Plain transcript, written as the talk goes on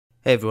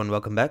Hey everyone,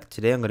 welcome back.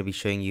 Today I'm going to be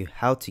showing you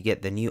how to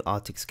get the new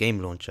Artix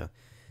game launcher.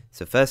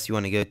 So first you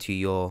want to go to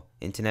your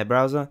internet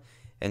browser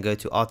and go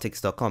to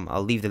artix.com.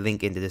 I'll leave the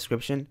link in the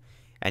description,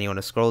 and you want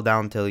to scroll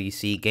down till you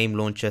see game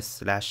launcher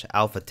 /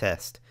 alpha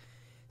test.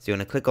 So you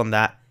want to click on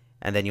that,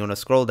 and then you want to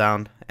scroll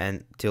down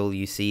until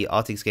you see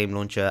Artix game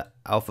launcher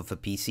alpha for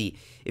PC.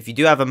 If you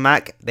do have a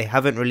Mac, they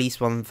haven't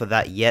released one for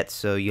that yet,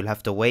 so you'll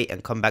have to wait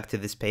and come back to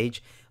this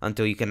page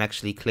until you can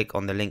actually click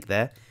on the link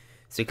there.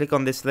 So you click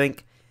on this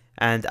link,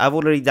 and I've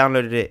already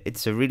downloaded it.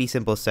 It's a really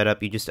simple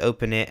setup. You just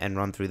open it and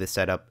run through the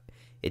setup.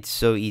 It's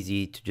so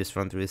easy to just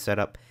run through the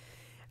setup.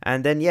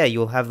 And then yeah,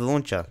 you'll have the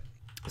launcher.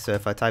 So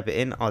if I type it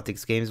in,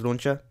 Artix Games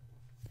Launcher,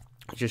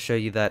 I'll just show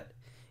you that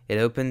it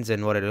opens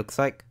and what it looks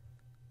like.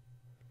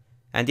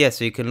 And yeah,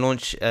 so you can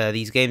launch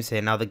these games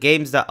here. Now the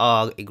games that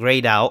are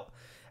grayed out,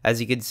 as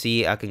you can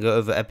see, I can go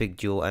over Epic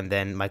Duel and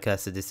then my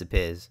cursor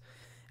disappears.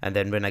 And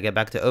then when I get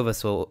back to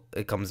Oversoul,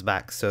 it comes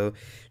back. So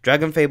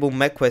Dragon Fable,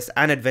 MechQuest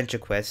and Adventure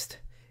Quest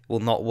will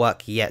not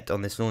work yet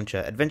on this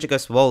launcher. Adventure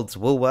Quest Worlds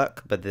will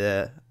work, but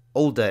the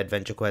older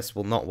Adventure Quest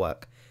will not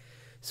work.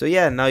 So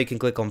yeah, now you can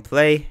click on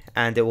play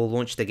and it will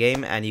launch the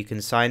game and you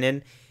can sign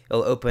in.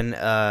 It'll open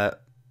a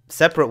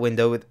separate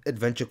window with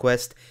Adventure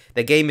Quest.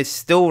 The game is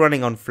still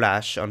running on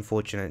Flash,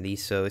 unfortunately,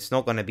 so it's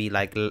not going to be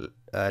like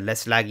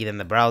less laggy than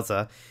the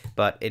browser,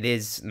 but it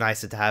is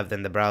nicer to have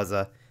than the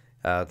browser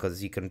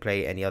because you can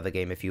play any other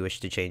game if you wish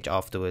to change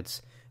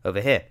afterwards over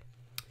here.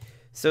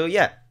 So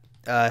yeah,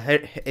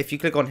 if you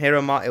click on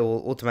Hero Mart, it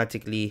will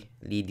automatically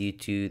lead you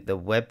to the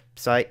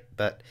website.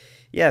 But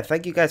yeah,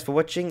 thank you guys for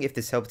watching. If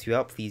this helped you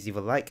out, please leave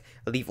a like.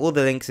 I'll leave all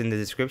the links in the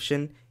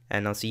description,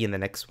 and I'll see you in the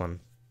next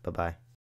one. Bye bye.